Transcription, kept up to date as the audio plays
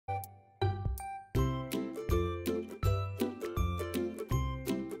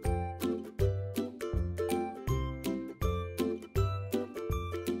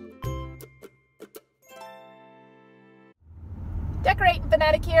Decorating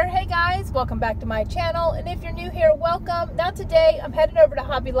Fanatic here. Hey guys, welcome back to my channel, and if you're new here, welcome. Now today I'm headed over to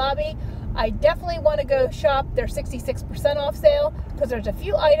Hobby Lobby. I definitely want to go shop their 66% off sale because there's a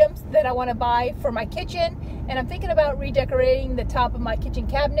few items that I want to buy for my kitchen, and I'm thinking about redecorating the top of my kitchen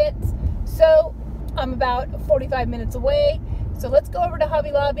cabinets. So I'm about 45 minutes away, so let's go over to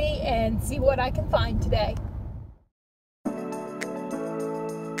Hobby Lobby and see what I can find today.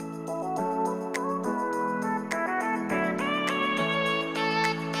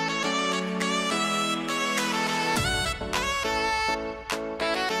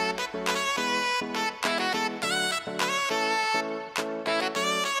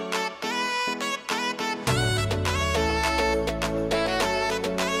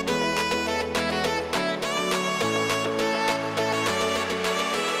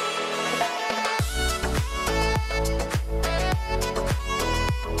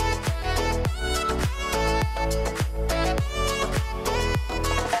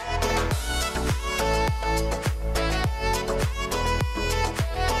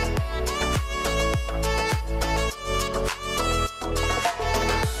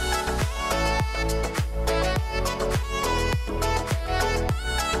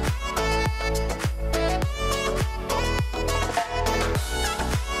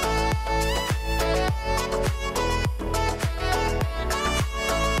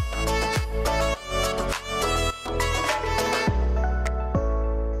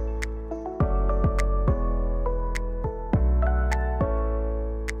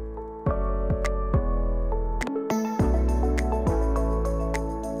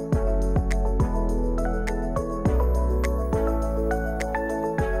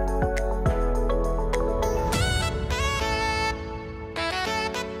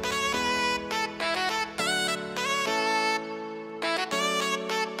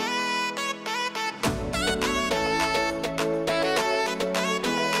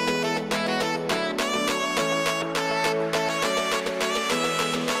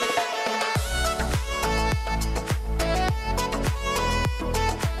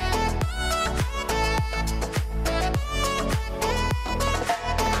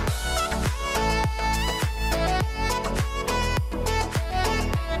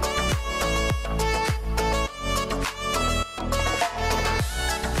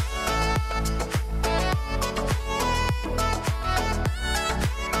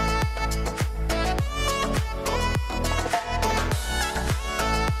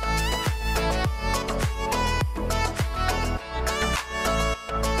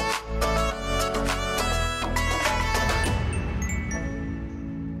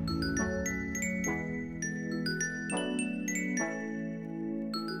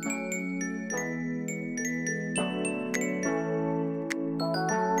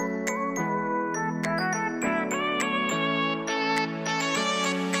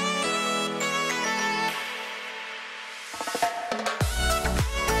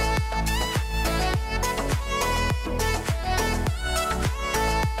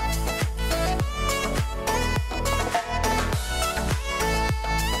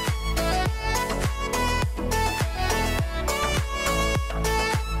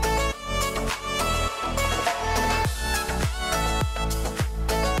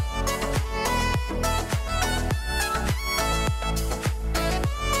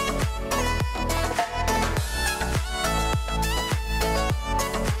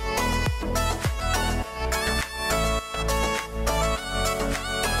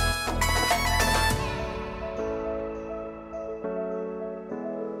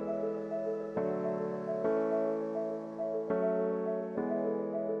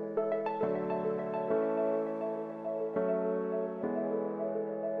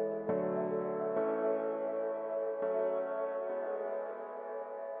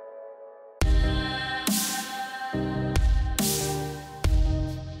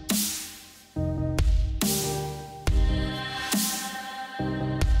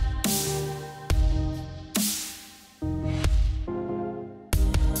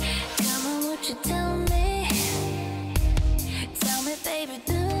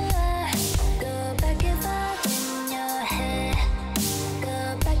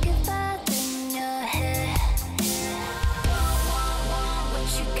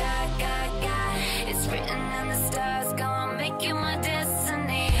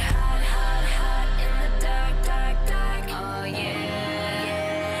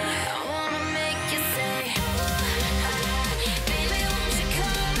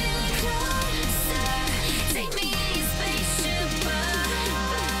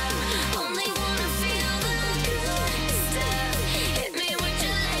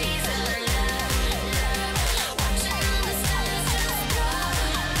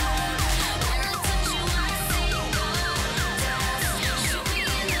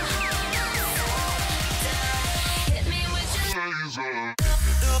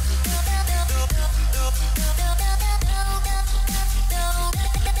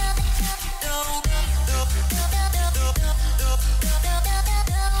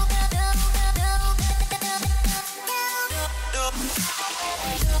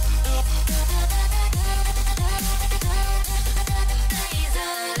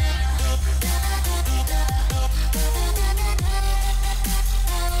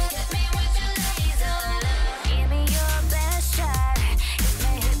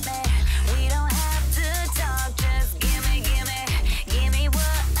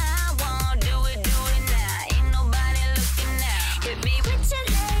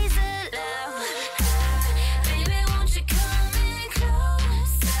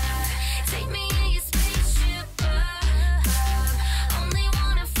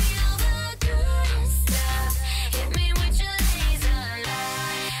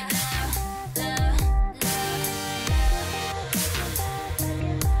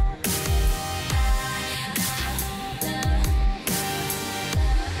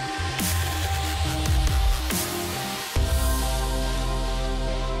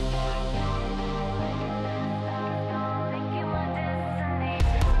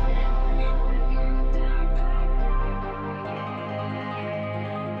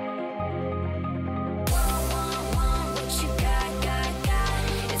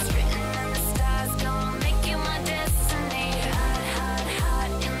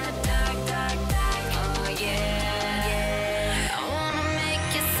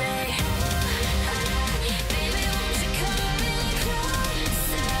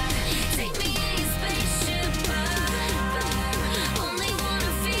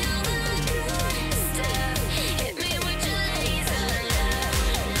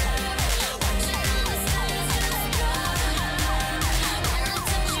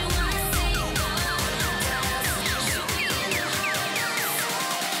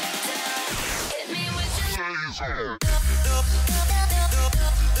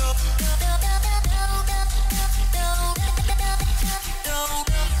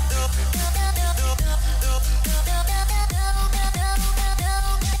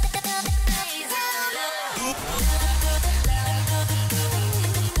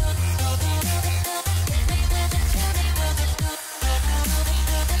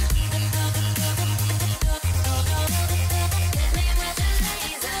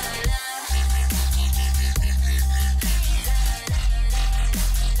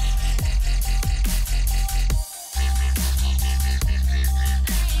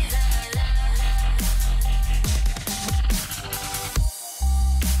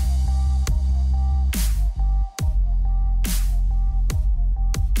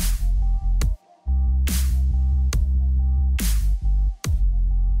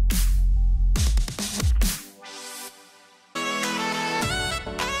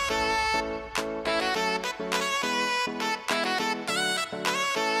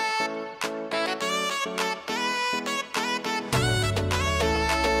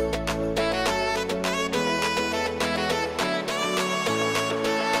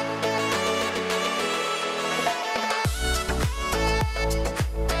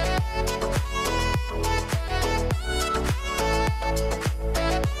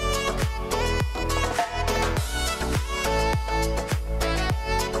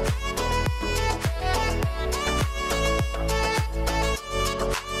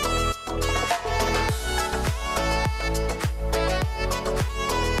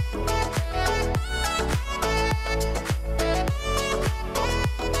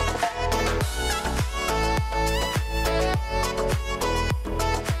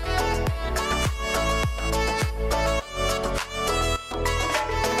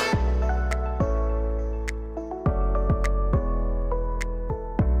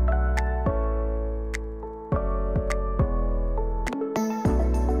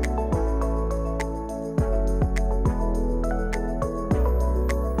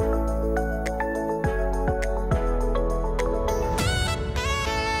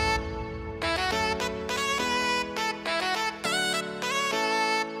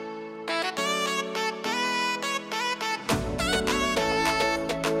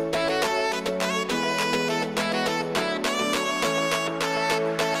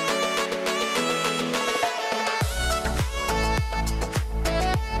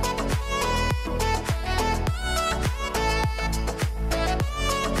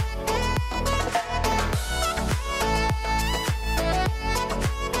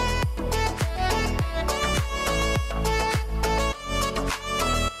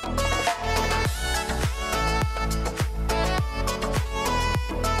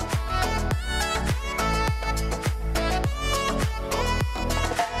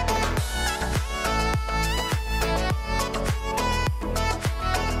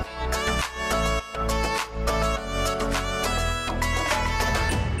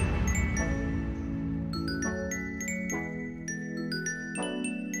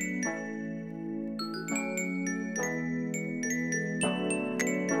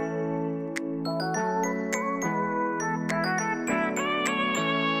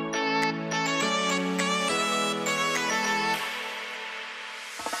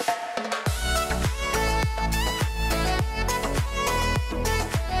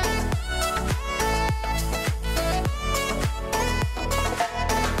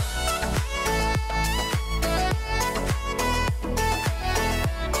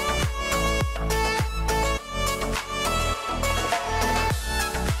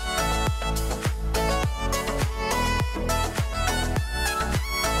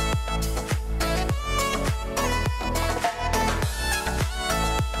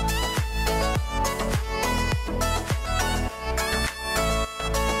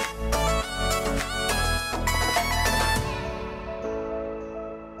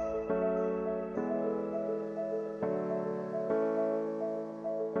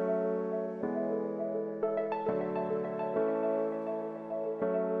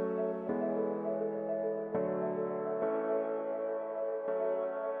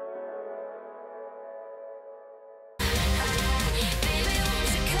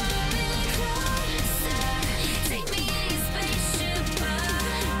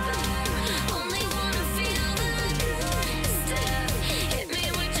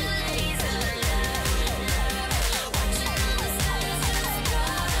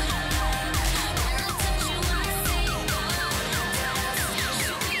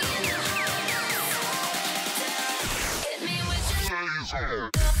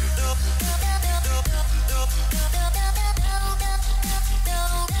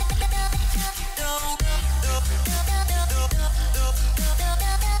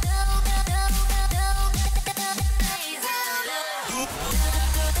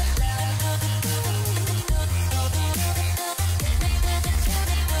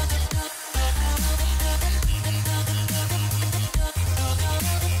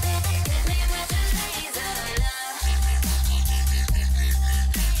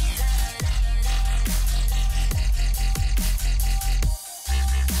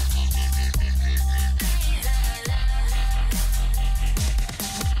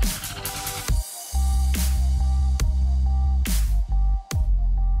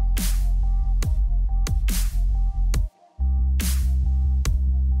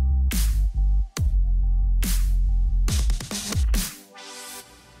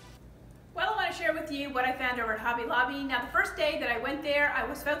 What I found over at Hobby Lobby. Now, the first day that I went there, I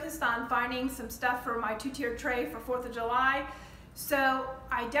was focused on finding some stuff for my two-tier tray for 4th of July. So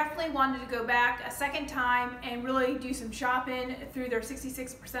I definitely wanted to go back a second time and really do some shopping through their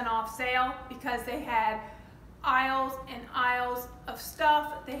 66% off sale, because they had aisles and aisles of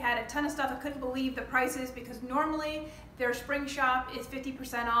stuff. They had a ton of stuff. I couldn't believe the prices, because normally their spring shop is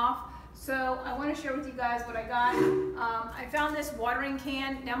 50% off. So I want to share with you guys what I got. I found this watering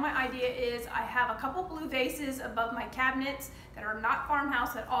can. Now my idea is I have a couple blue vases above my cabinets that are not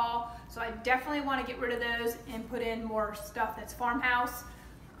farmhouse at all. So I definitely want to get rid of those and put in more stuff that's farmhouse.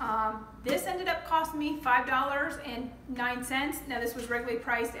 This ended up costing me $5.09. Now this was regularly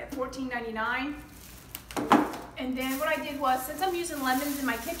priced at $14.99. And then what I did was, since I'm using lemons in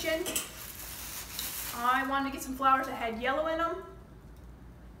my kitchen, I wanted to get some flowers that had yellow in them.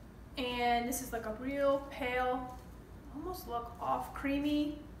 And this is like a real pale, almost look off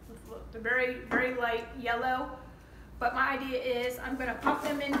creamy, the very, very light yellow. But my idea is I'm going to pop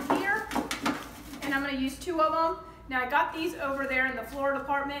them in here, and I'm going to use 2 of them. Now I got these over there in the floral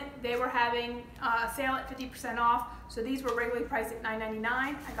department. They were having a sale at 50% off, so these were regularly priced at $9.99.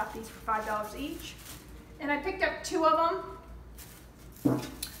 I got these for $5 each. And I picked up 2 of them,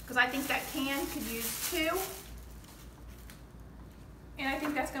 because I think that can could use 2. And I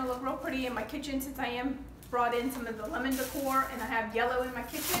think that's going to look real pretty in my kitchen, since I am brought in some of the lemon decor and I have yellow in my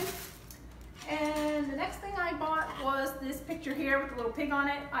kitchen. And the next thing I bought was this picture here with the little pig on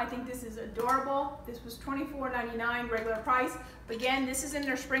it. I think this is adorable. This was $24.99 regular price. But again, this is in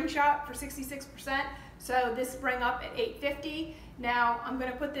their spring shop for 66%. So this sprang up at $8.50. Now I'm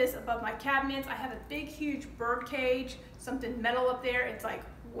going to put this above my cabinets. I have a big, huge bird cage, something metal up there. It's like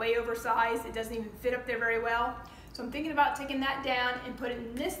way oversized. It doesn't even fit up there very well. So I'm thinking about taking that down and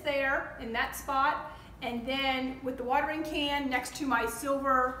putting this there in that spot, and then with the watering can next to my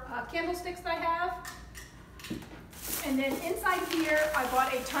silver candlesticks that I have. And then inside here, I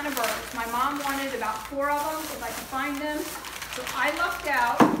bought a ton of birds. My mom wanted about 4 of them if I could find them. So I lucked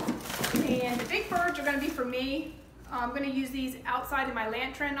out, and the big birds are going to be for me. I'm going to use these outside in my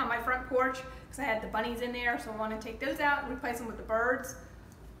lantern on my front porch, because I had the bunnies in there, so I want to take those out and replace them with the birds.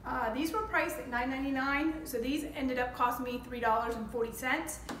 These were priced at $9.99, so these ended up costing me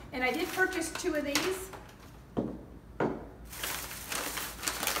 $3.40. And I did purchase 2 of these.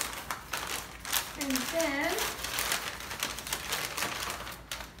 And then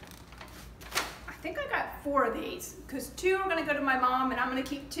I think I got 4 of these, because 2 are going to go to my mom and I'm going to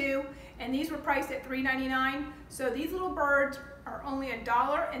keep 2. And these were priced at $3.99. So these little birds are only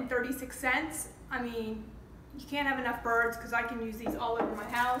 $1.36. I mean, you can't have enough birds, because I can use these all over my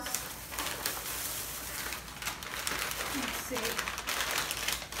house. Let's see.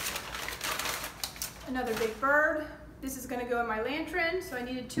 Another big bird. This is going to go in my lantern, so I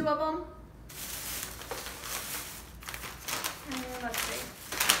needed 2 of them. And let's see.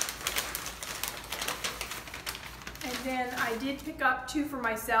 And then I did pick up 2 for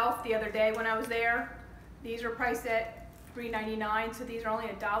myself the other day when I was there. These were priced at $3.99, so these are only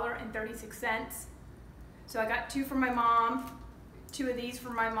 $1.36. So I got 2 for my mom, 2 of these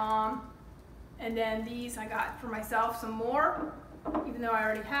for my mom, and then these I got for myself some more, even though I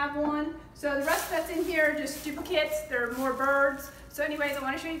already have one. So the rest that's in here are just duplicates. There are more birds. So anyways, I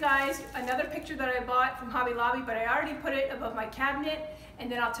want to show you guys another picture that I bought from Hobby Lobby, but I already put it above my cabinet,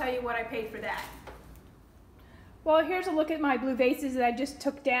 and then I'll tell you what I paid for that. Well, here's a look at my blue vases that I just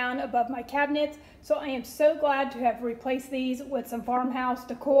took down above my cabinets. So I am so glad to have replaced these with some farmhouse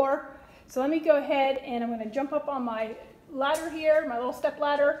decor. So let me go ahead and I'm going to jump up on my ladder here, my little step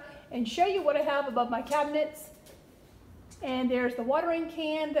ladder, and show you what I have above my cabinets. And there's the watering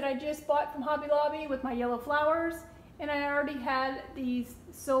can that I just bought from Hobby Lobby with my yellow flowers. And I already had these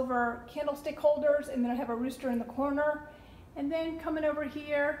silver candlestick holders, and then I have a rooster in the corner. And then coming over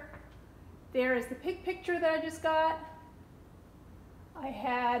here, there is the pig picture that I just got. I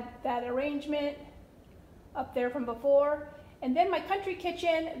had that arrangement up there from before. And then my country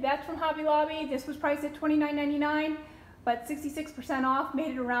kitchen, that's from Hobby Lobby. This was priced at $29.99, but 66% off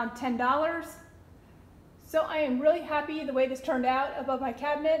made it around $10. So I am really happy the way this turned out above my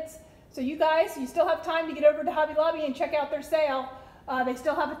cabinets. So you guys, you still have time to get over to Hobby Lobby and check out their sale. They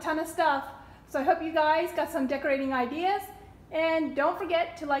still have a ton of stuff. So I hope you guys got some decorating ideas. And don't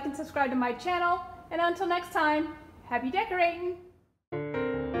forget to like and subscribe to my channel. And until next time, happy decorating!